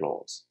death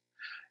clause.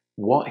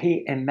 What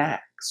he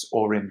enacts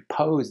or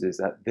imposes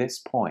at this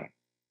point,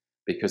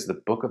 because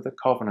the book of the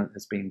covenant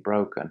has been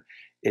broken,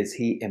 is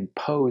he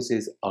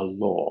imposes a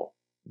law,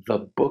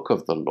 the book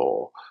of the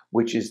law,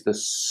 which is the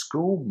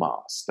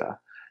schoolmaster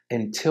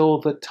until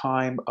the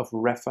time of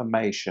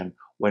Reformation,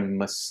 when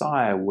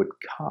Messiah would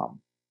come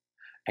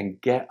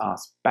and get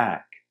us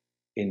back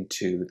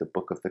into the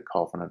book of the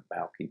covenant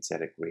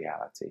Melchizedek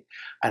reality.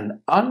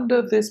 And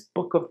under this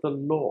book of the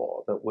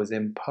law that was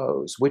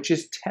imposed, which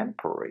is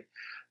temporary,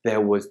 there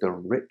was the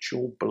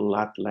ritual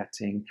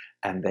bloodletting,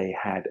 and they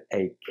had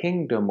a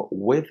kingdom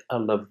with a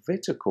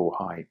Levitical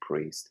high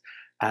priest,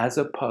 as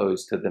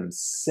opposed to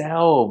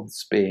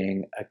themselves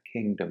being a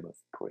kingdom of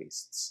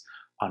priests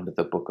under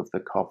the book of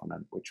the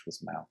covenant, which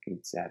was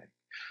Melchizedek.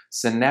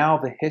 So now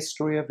the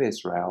history of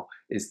Israel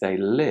is they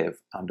live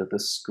under the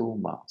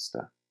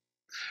schoolmaster.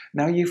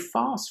 Now you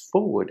fast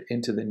forward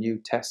into the New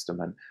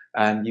Testament,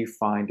 and you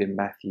find in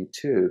Matthew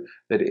 2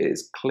 that it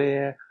is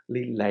clearly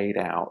laid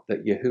out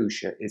that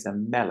Yahusha is a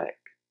melech,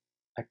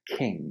 a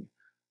king.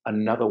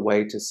 Another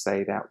way to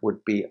say that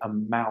would be a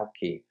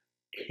malchi,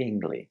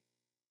 kingly.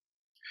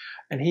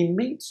 And he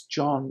meets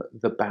John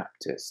the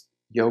Baptist,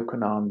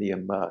 Yochanan the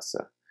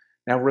Immerser.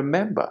 Now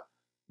remember,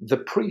 the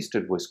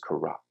priesthood was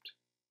corrupt.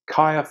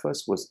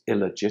 Caiaphas was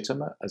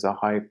illegitimate as a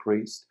high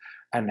priest,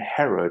 and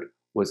Herod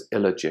was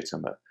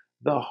illegitimate.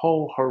 The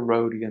whole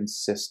Herodian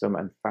system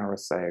and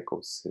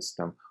Pharisaical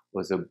system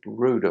was a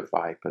brood of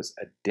vipers,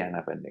 a den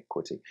of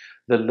iniquity.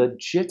 The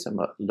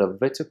legitimate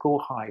Levitical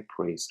high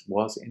priest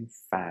was in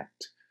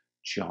fact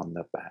John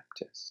the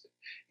Baptist.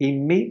 He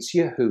meets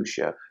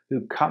Yahusha,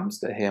 who comes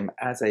to him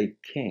as a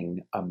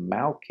king, a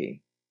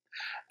Malchi,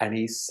 and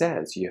he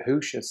says,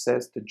 Yahusha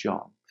says to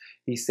John,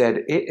 he said,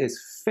 it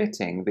is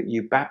fitting that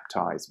you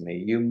baptize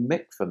me, you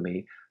mikvah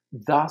me,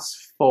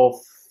 thus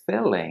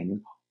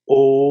fulfilling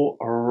all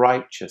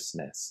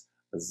righteousness.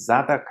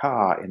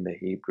 Zadakah in the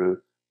Hebrew,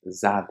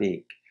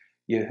 Zadik.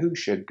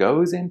 Yahusha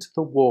goes into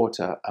the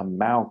water, a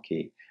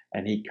Malchi,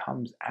 and he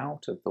comes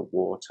out of the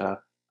water,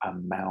 a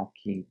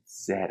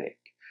Melchizedek.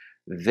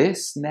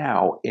 This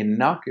now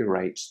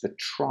inaugurates the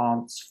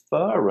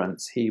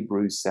transference,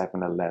 Hebrews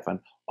 7:11,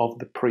 of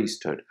the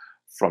priesthood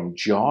from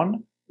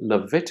John,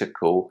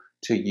 Levitical,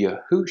 to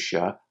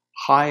Yahusha,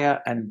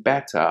 higher and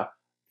better,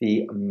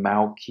 the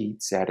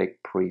Melchizedek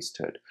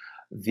priesthood.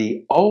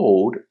 The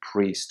old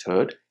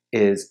priesthood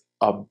is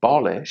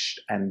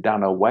abolished and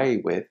done away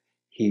with.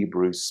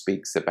 Hebrews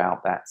speaks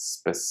about that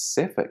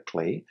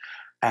specifically,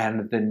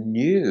 and the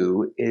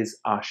new is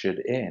ushered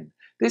in.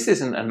 This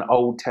isn't an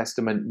Old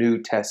Testament,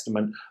 New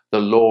Testament, the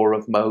law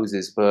of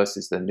Moses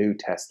versus the New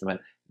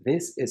Testament.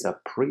 This is a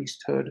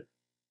priesthood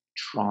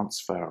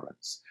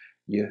transference.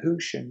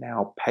 Yahusha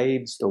now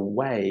paves the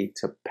way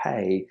to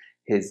pay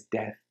his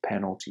death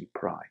penalty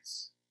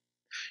price.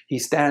 He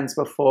stands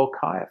before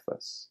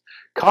Caiaphas.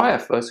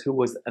 Caiaphas, who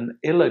was an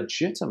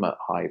illegitimate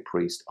high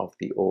priest of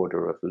the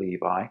order of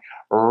Levi,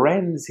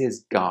 rends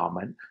his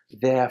garment,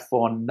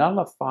 therefore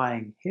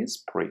nullifying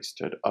his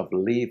priesthood of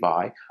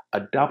Levi,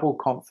 a double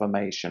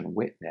confirmation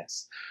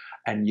witness.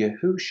 And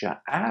Yahusha,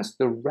 as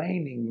the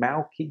reigning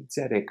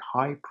Melchizedek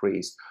high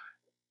priest,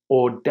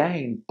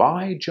 ordained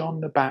by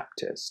John the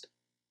Baptist,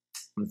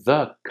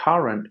 the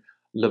current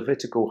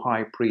Levitical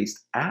high priest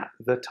at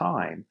the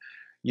time,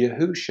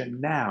 Yahusha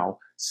now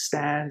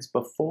stands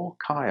before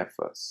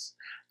Caiaphas,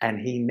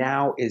 and he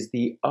now is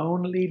the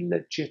only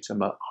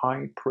legitimate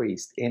high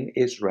priest in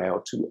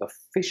Israel to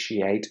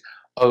officiate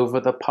over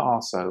the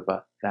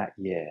Passover that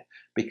year,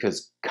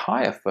 because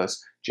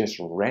Caiaphas just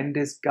rent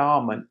his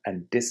garment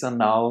and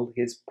disannulled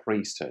his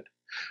priesthood.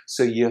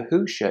 So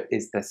Yahusha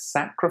is the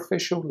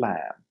sacrificial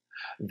lamb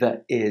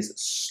that is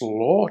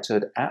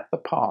slaughtered at the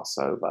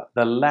Passover,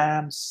 the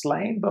lamb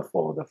slain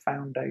before the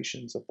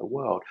foundations of the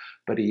world,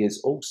 but he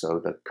is also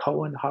the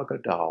Kohen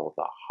Hagadol,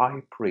 the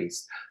high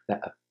priest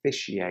that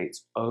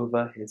officiates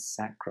over his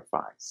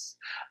sacrifice.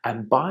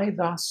 And by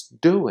thus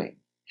doing,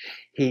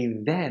 he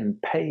then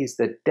pays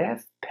the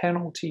death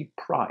penalty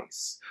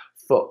price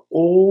for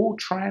all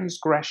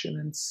transgression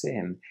and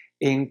sin,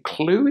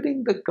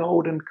 including the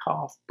golden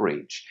calf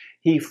breach.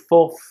 He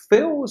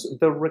fulfills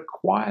the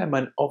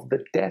requirement of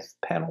the death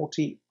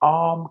penalty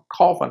arm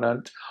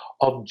covenant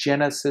of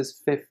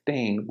Genesis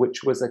 15,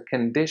 which was a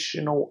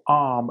conditional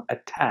arm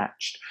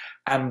attached.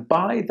 And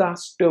by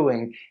thus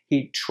doing,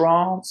 he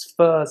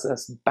transfers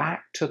us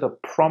back to the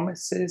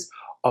promises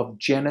of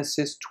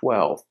Genesis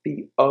 12,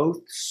 the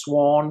oath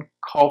sworn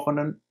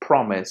covenant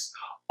promise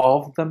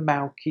of the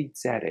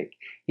Melchizedek.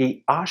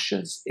 He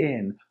ushers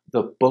in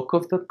the book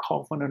of the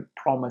covenant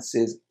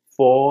promises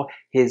for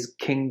his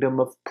kingdom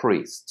of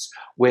priests.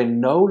 We're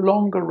no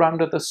longer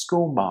under the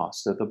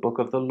schoolmaster, the book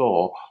of the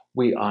law.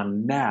 We are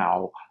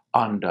now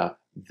under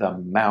the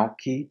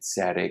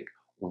Melchizedek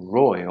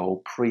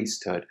royal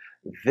priesthood.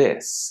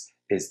 This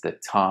is the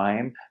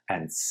time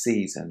and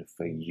season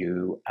for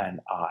you and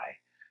I.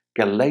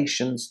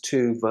 Galatians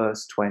 2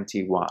 verse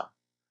 21.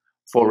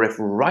 For if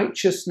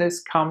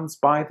righteousness comes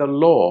by the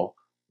law,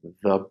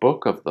 the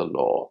book of the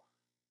law,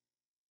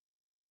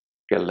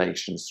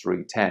 Galatians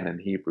 3:10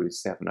 and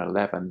Hebrews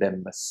 7:11,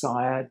 then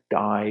Messiah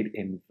died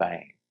in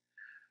vain.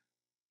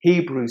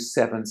 Hebrews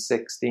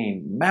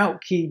 7:16,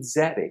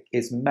 Melchizedek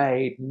is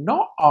made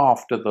not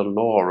after the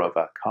law of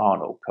a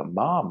carnal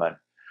commandment.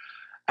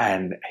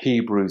 And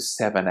Hebrews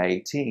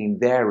 7:18,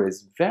 there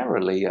is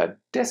verily a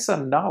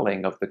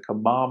disannulling of the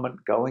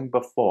commandment going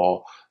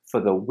before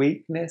for the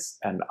weakness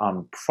and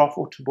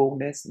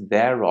unprofitableness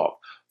thereof.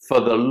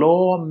 For the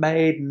law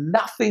made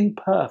nothing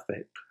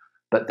perfect,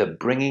 but the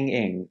bringing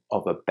in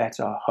of a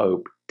better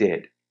hope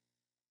did.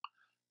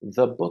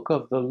 The book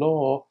of the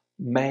law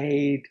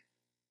made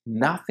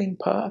nothing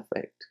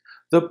perfect.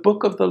 The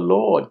book of the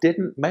law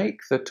didn't make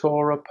the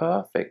Torah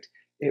perfect.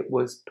 It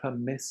was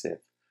permissive.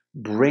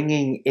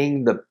 Bringing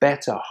in the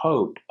better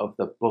hope of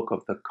the book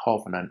of the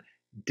covenant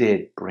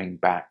did bring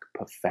back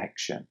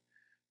perfection.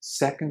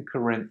 2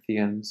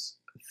 Corinthians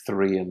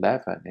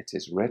 3:11, it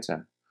is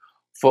written,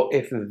 for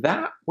if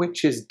that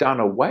which is done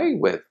away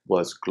with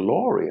was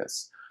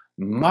glorious,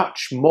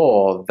 much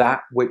more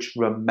that which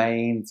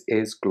remains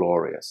is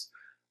glorious.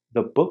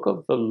 The book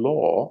of the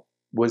law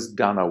was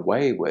done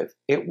away with.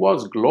 It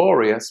was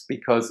glorious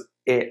because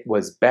it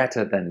was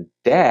better than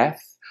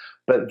death,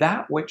 but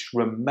that which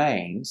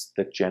remains,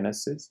 the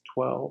Genesis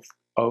 12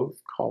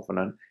 oath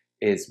covenant,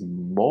 is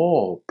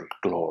more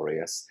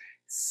glorious,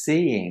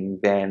 seeing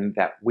then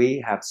that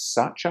we have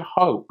such a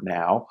hope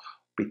now,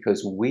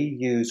 because we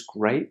use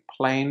great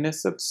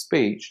plainness of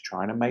speech,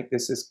 trying to make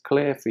this as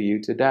clear for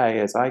you today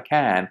as I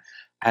can,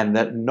 and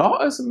that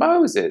not as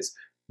Moses,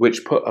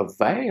 which put a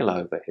veil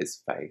over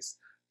his face,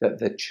 that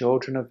the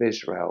children of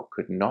Israel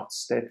could not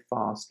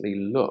steadfastly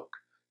look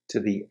to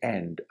the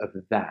end of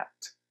that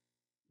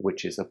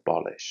which is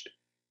abolished.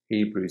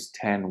 Hebrews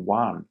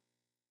 10:1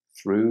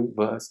 through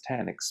verse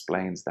 10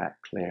 explains that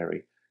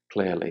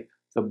clearly.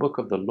 The book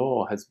of the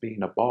law has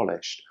been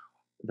abolished.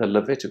 The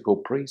Levitical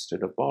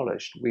priesthood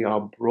abolished. We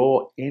are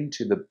brought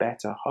into the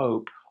better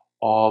hope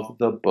of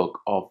the book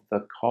of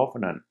the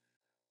covenant.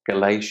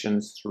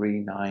 Galatians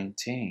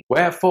 3:19.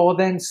 Wherefore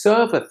then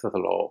serveth the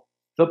law?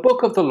 The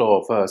book of the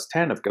law, verse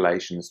 10 of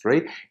Galatians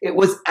 3, it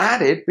was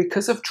added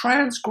because of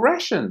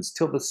transgressions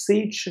till the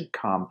seed should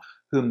come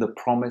whom the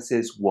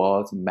promises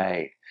was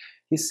made.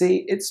 You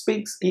see, it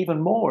speaks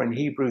even more in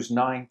Hebrews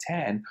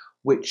 9:10,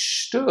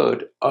 which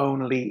stood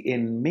only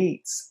in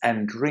meats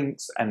and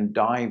drinks and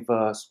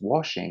diverse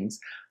washings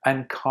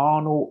and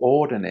carnal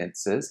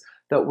ordinances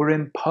that were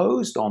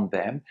imposed on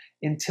them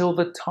until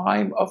the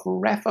time of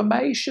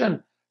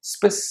Reformation.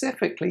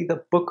 Specifically,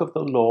 the book of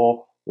the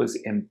law was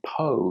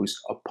imposed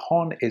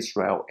upon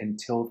Israel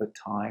until the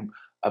time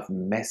of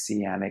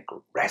messianic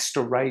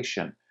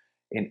restoration.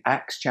 In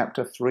Acts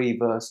chapter 3,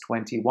 verse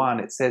 21,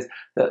 it says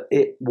that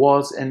it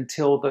was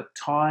until the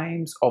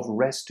times of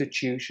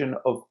restitution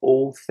of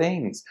all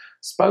things,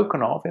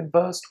 spoken of in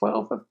verse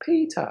 12 of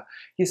Peter.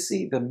 You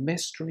see, the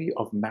mystery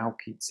of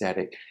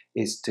Melchizedek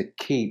is to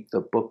keep the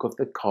book of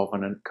the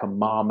covenant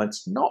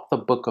commandments, not the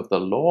book of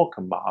the law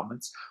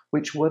commandments,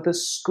 which were the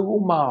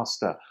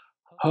schoolmaster.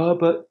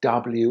 Herbert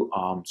W.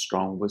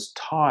 Armstrong was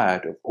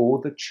tired of all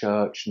the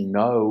church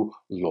no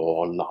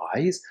law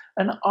lies,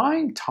 and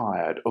I'm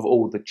tired of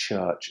all the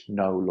church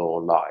no law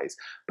lies.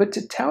 But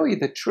to tell you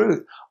the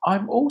truth,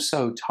 I'm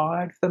also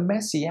tired of the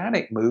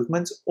messianic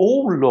movement's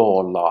all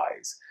law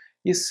lies.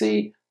 You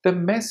see, the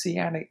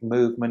messianic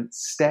movement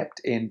stepped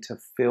in to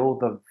fill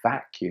the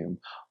vacuum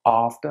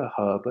after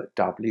Herbert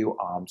W.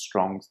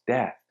 Armstrong's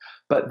death,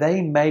 but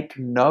they make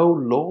no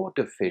law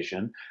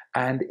division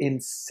and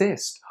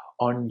insist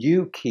on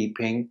you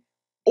keeping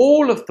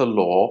all of the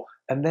law,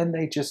 and then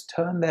they just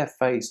turn their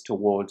face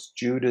towards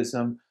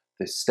Judaism,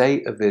 the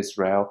state of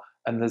Israel,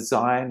 and the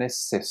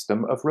Zionist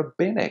system of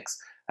rabbinics.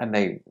 And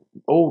they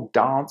all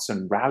dance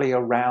and rally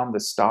around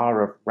the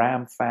Star of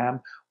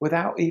Rampham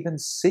without even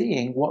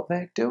seeing what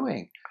they're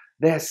doing.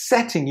 They're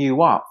setting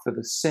you up for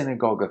the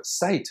synagogue of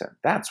Satan.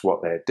 That's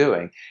what they're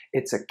doing.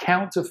 It's a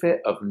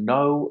counterfeit of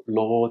no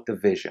law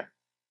division.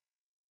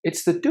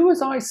 It's the do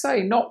as I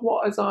say, not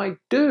what as I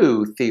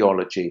do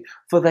theology.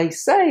 For they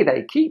say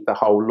they keep the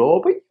whole law,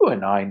 but you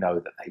and I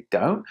know that they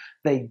don't.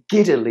 They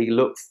giddily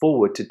look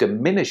forward to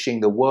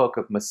diminishing the work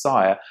of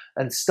Messiah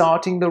and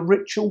starting the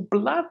ritual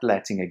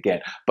bloodletting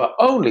again. But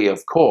only,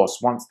 of course,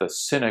 once the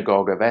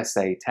synagogue of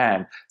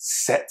Satan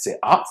sets it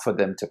up for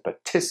them to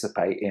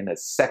participate in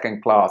as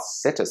second-class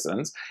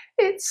citizens.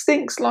 It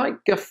stinks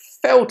like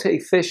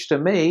gefilte fish to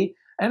me.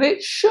 And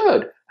it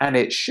should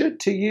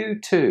to you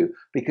too,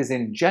 because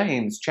in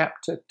James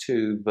chapter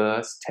 2,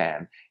 verse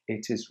 10,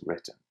 it is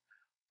written,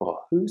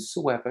 for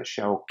whosoever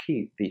shall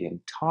keep the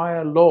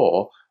entire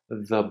law,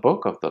 the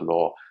book of the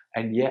law,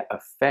 and yet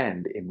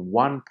offend in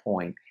one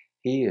point,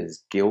 he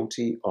is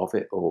guilty of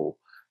it all.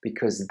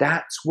 Because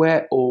that's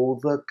where all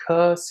the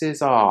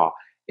curses are,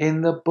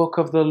 in the book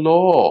of the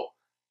law.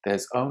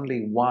 There's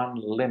only one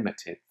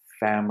limited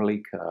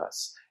family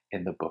curse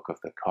in the book of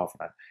the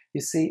covenant.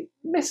 You see,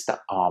 Mr.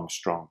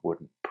 Armstrong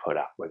wouldn't put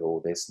up with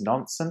all this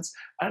nonsense,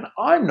 and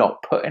I'm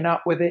not putting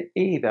up with it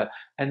either,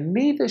 and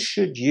neither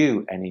should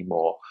you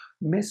anymore.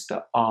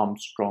 Mr.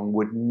 Armstrong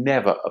would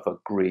never have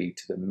agreed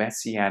to the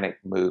Messianic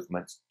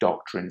movement's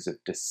doctrines of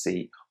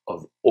deceit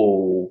of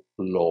all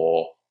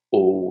law,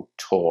 all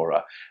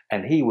Torah,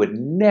 and he would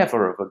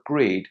never have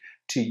agreed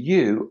to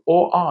you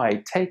or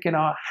I taking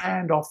our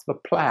hand off the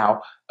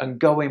plow and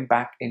going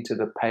back into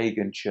the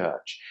pagan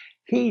church.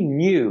 He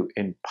knew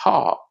in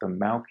part the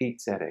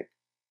Melchizedek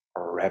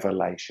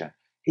revelation.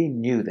 He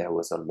knew there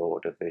was a law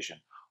division.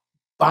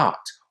 But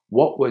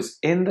what was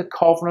in the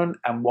covenant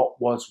and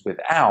what was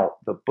without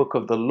the book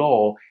of the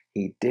law,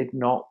 he did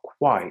not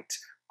quite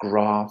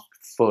grasp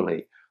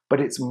fully. But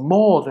it's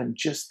more than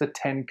just the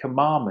Ten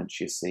Commandments,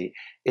 you see.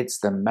 It's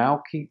the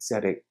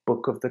Melchizedek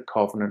book of the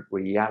covenant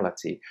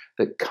reality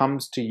that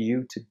comes to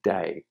you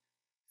today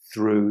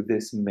through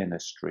this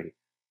ministry,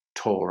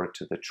 Torah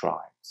to the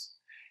Tribes.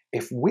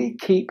 If we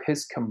keep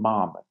his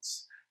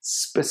commandments,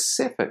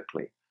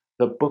 specifically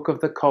the book of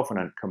the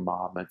covenant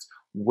commandments,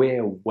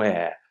 we're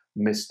where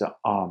Mr.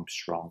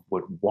 Armstrong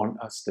would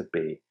want us to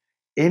be.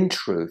 In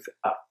truth,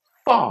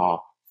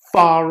 far,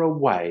 far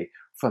away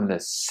from the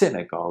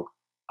synagogue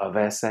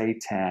of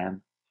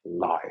Satan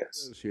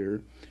liars.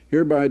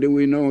 Hereby do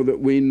we know that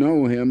we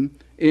know him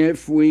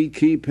if we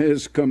keep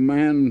his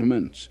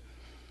commandments.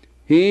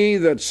 He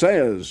that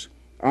says,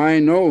 I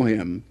know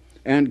him,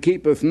 and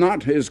keepeth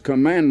not his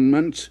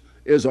commandments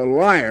is a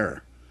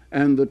liar,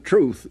 and the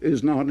truth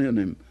is not in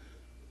him.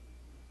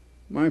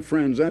 My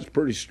friends, that's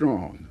pretty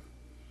strong.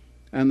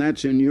 And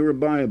that's in your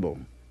Bible,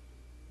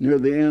 near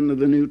the end of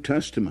the New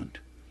Testament.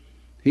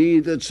 He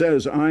that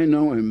says, I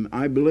know him,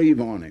 I believe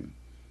on him,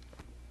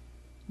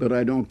 but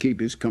I don't keep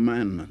his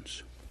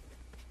commandments,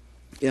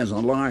 is a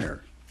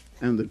liar,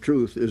 and the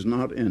truth is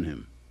not in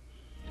him.